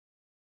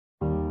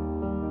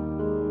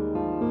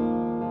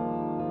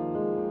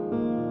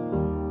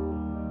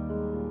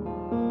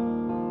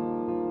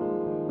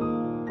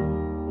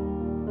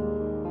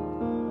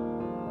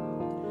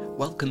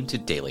Welcome to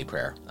Daily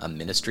Prayer, a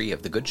ministry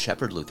of the Good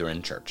Shepherd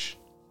Lutheran Church.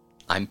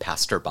 I'm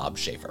Pastor Bob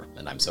Schaefer,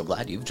 and I'm so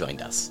glad you've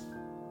joined us.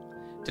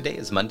 Today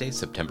is Monday,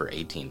 September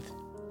 18th.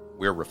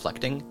 We're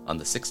reflecting on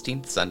the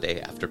 16th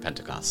Sunday after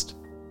Pentecost.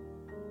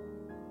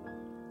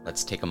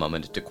 Let's take a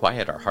moment to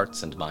quiet our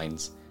hearts and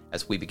minds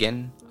as we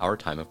begin our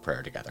time of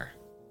prayer together.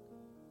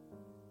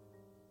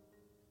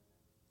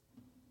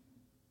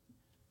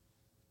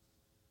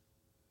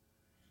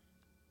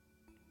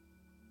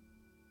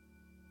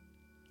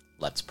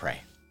 Let's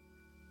pray.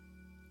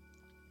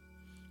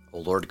 O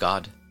Lord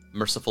God,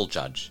 merciful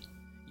Judge,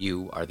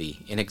 you are the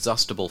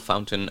inexhaustible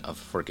fountain of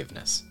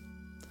forgiveness.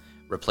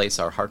 Replace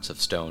our hearts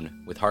of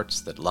stone with hearts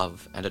that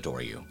love and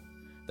adore you,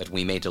 that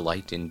we may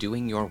delight in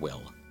doing your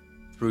will,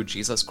 through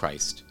Jesus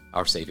Christ,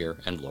 our Savior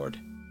and Lord.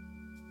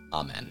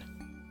 Amen.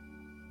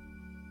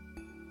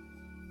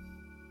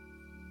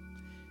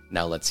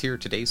 Now let's hear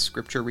today's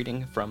scripture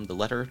reading from the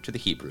letter to the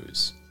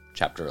Hebrews,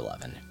 chapter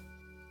 11.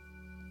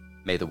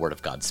 May the word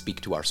of God speak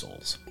to our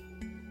souls.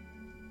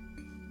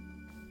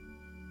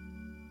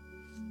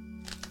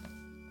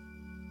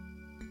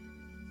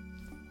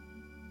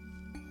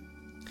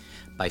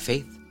 By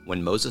faith,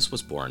 when Moses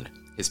was born,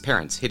 his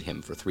parents hid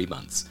him for 3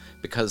 months,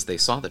 because they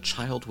saw the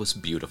child was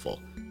beautiful,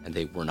 and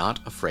they were not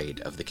afraid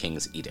of the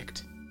king's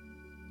edict.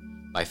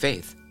 By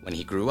faith, when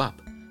he grew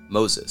up,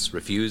 Moses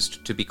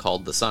refused to be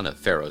called the son of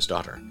Pharaoh's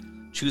daughter,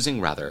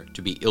 choosing rather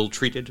to be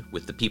ill-treated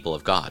with the people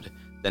of God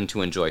than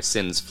to enjoy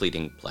sin's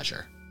fleeting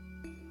pleasure.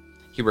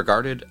 He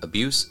regarded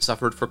abuse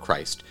suffered for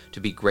Christ to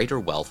be greater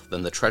wealth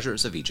than the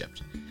treasures of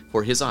Egypt,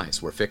 for his eyes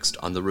were fixed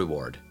on the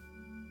reward.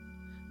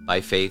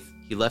 By faith,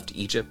 he left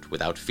Egypt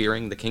without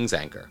fearing the king's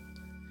anger,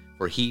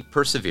 for he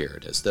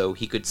persevered as though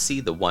he could see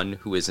the one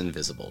who is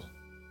invisible.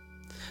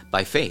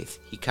 By faith,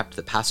 he kept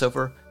the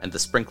Passover and the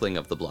sprinkling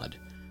of the blood,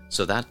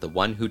 so that the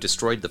one who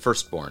destroyed the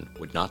firstborn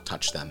would not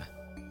touch them.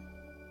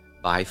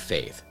 By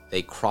faith,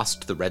 they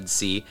crossed the Red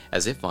Sea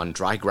as if on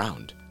dry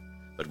ground,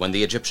 but when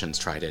the Egyptians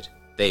tried it,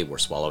 they were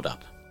swallowed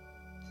up.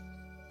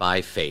 By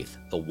faith,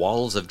 the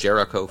walls of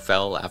Jericho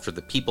fell after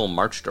the people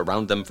marched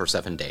around them for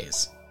 7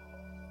 days.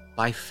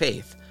 By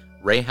faith,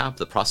 Rahab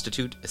the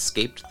prostitute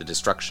escaped the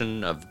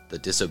destruction of the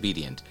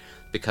disobedient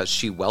because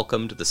she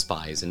welcomed the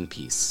spies in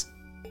peace.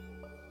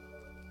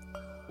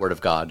 Word of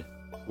God,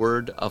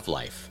 word of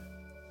life.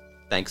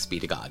 Thanks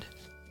be to God.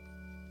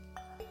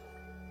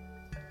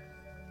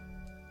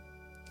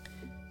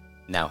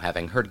 Now,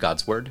 having heard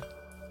God's word,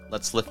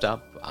 let's lift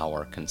up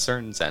our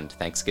concerns and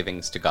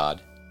thanksgivings to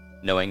God,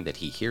 knowing that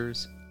He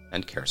hears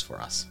and cares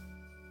for us.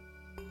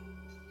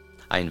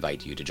 I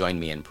invite you to join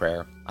me in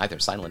prayer, either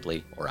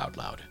silently or out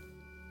loud.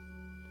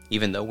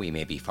 Even though we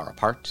may be far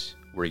apart,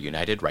 we're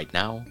united right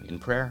now in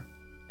prayer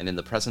and in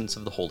the presence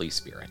of the Holy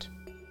Spirit.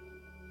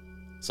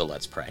 So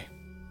let's pray.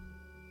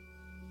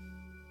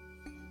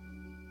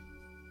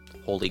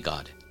 Holy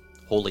God,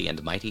 holy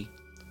and mighty,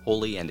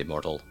 holy and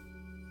immortal,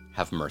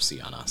 have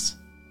mercy on us.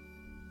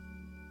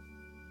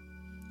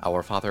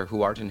 Our Father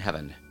who art in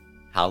heaven,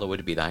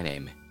 hallowed be thy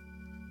name.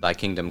 Thy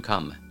kingdom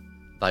come,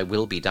 thy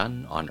will be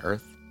done on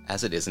earth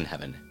as it is in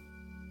heaven.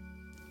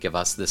 Give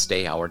us this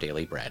day our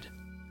daily bread,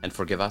 and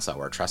forgive us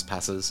our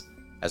trespasses,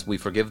 as we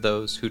forgive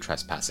those who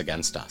trespass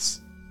against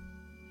us.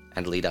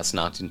 And lead us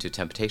not into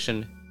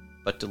temptation,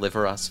 but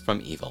deliver us from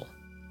evil.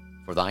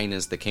 For thine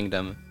is the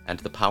kingdom,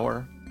 and the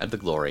power, and the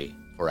glory,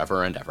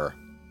 forever and ever.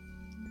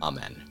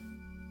 Amen.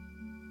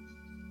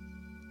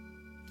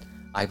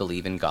 I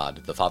believe in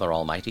God, the Father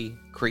Almighty,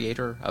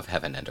 creator of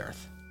heaven and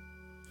earth.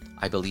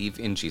 I believe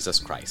in Jesus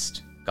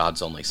Christ,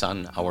 God's only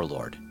Son, our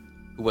Lord,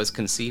 who was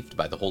conceived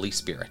by the Holy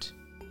Spirit,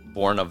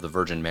 born of the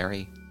Virgin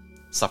Mary,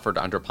 suffered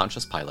under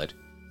Pontius Pilate,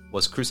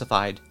 was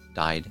crucified,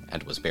 died,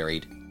 and was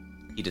buried.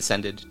 He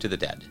descended to the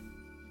dead.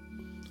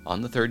 On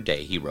the 3rd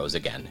day he rose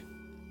again.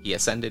 He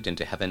ascended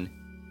into heaven.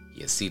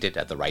 He is seated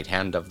at the right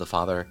hand of the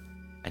Father,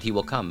 and he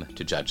will come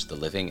to judge the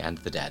living and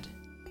the dead.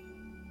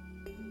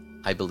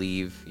 I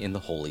believe in the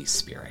Holy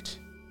Spirit,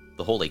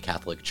 the Holy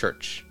Catholic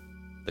Church,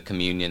 the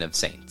communion of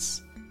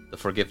saints, the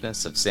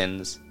forgiveness of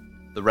sins,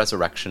 the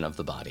resurrection of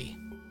the body,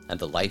 and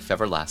the life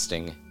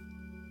everlasting.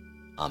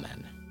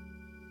 Amen.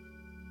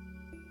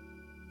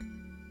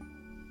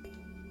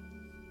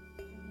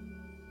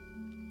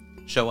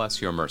 Show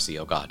us your mercy,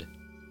 O God,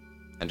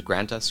 and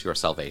grant us your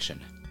salvation.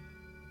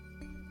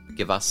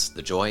 Give us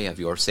the joy of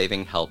your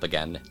saving help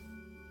again,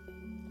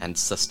 and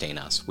sustain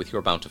us with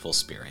your bountiful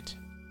Spirit.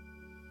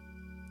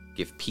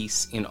 Give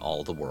peace in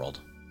all the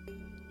world,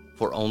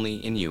 for only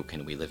in you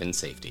can we live in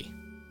safety.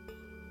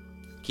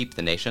 Keep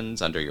the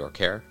nations under your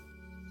care,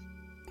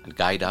 and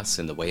guide us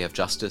in the way of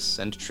justice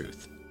and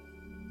truth.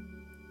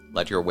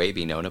 Let your way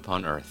be known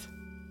upon earth,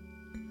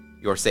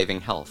 your saving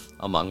health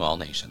among all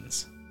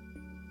nations.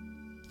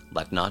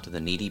 Let not the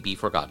needy be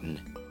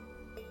forgotten,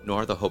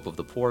 nor the hope of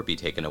the poor be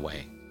taken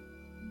away.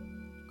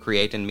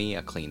 Create in me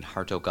a clean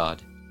heart, O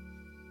God,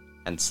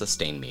 and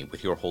sustain me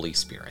with your Holy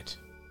Spirit.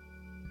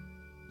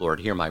 Lord,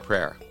 hear my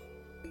prayer,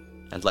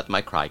 and let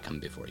my cry come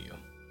before you.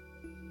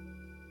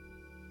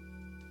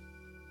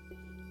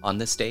 On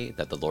this day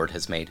that the Lord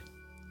has made,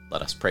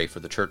 Let us pray for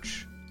the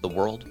Church, the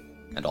world,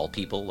 and all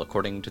people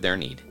according to their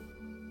need.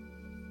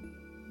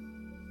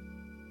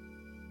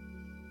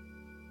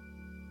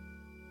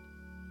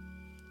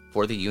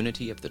 For the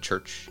unity of the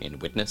Church in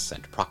witness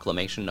and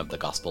proclamation of the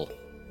Gospel,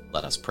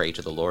 let us pray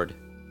to the Lord.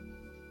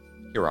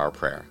 Hear our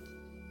prayer.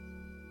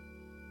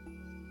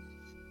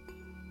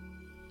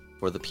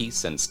 For the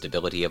peace and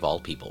stability of all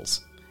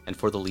peoples, and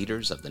for the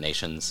leaders of the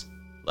nations,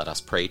 let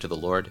us pray to the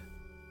Lord.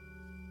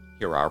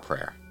 Hear our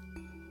prayer.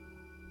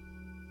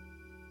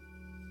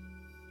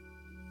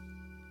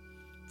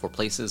 For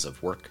places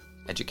of work,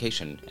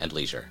 education, and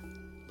leisure,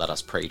 let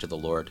us pray to the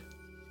Lord.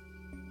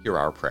 Hear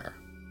our prayer.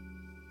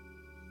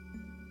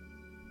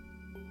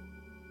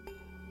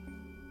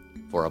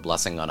 For a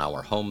blessing on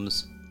our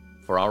homes,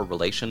 for our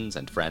relations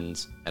and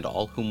friends, and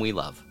all whom we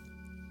love,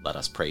 let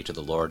us pray to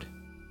the Lord.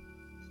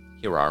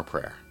 Hear our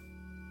prayer.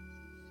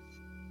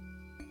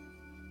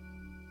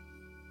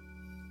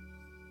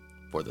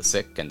 For the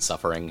sick and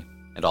suffering,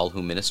 and all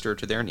who minister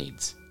to their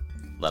needs,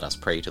 let us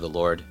pray to the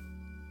Lord.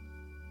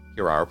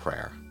 Hear our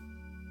prayer.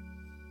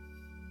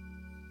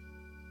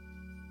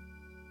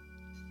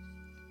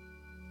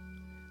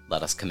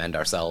 Let us commend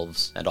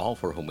ourselves, and all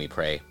for whom we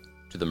pray,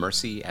 to the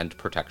mercy and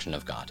protection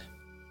of God.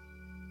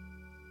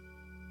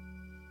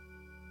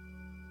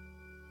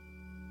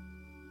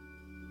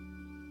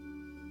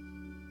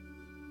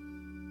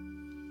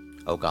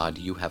 O God,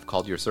 you have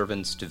called your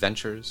servants to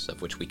ventures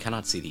of which we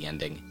cannot see the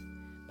ending,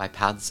 by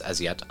paths as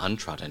yet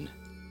untrodden,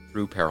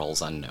 through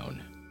perils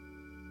unknown.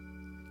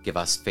 Give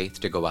us faith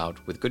to go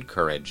out with good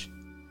courage,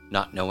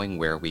 not knowing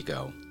where we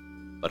go,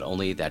 but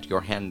only that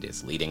your hand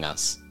is leading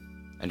us,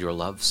 and your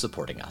love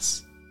supporting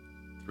us.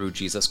 Through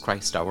Jesus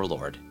Christ our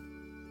Lord.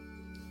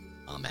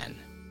 Amen.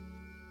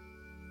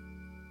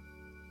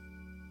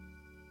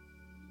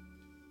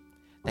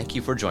 Thank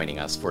you for joining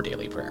us for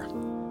Daily Prayer.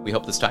 We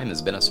hope this time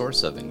has been a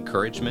source of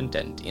encouragement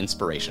and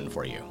inspiration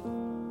for you.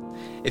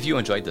 If you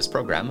enjoyed this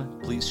program,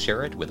 please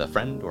share it with a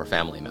friend or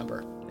family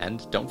member,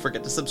 and don't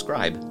forget to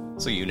subscribe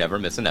so you never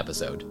miss an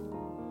episode.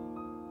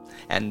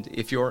 And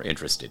if you're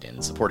interested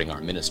in supporting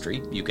our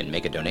ministry, you can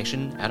make a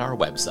donation at our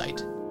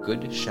website,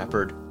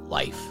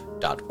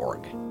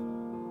 goodshepherdlife.org.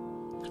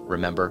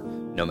 Remember,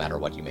 no matter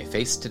what you may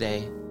face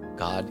today,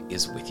 God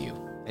is with you,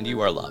 and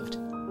you are loved.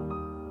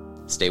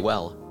 Stay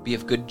well, be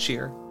of good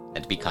cheer,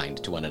 and be kind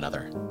to one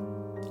another.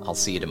 I'll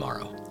see you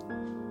tomorrow.